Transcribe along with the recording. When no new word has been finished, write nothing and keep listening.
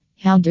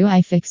How do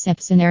I fix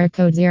Epson error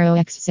code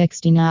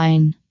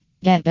 0x69?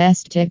 Get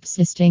best tips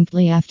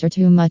distinctly after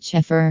too much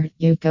effort.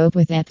 You cope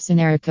with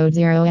Epson error code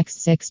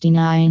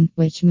 0x69,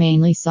 which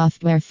mainly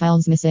software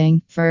files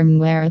missing.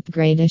 Firmware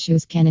upgrade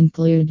issues can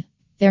include.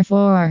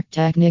 Therefore,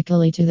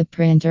 technically to the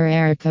printer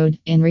error code,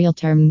 in real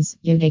terms,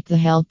 you take the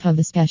help of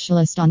a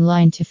specialist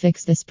online to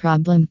fix this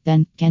problem,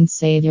 then can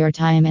save your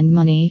time and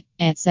money,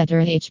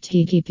 etc.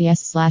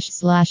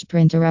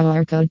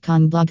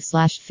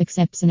 https://printererrorcode.com/fix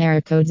Epson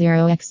error code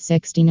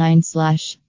 0x69/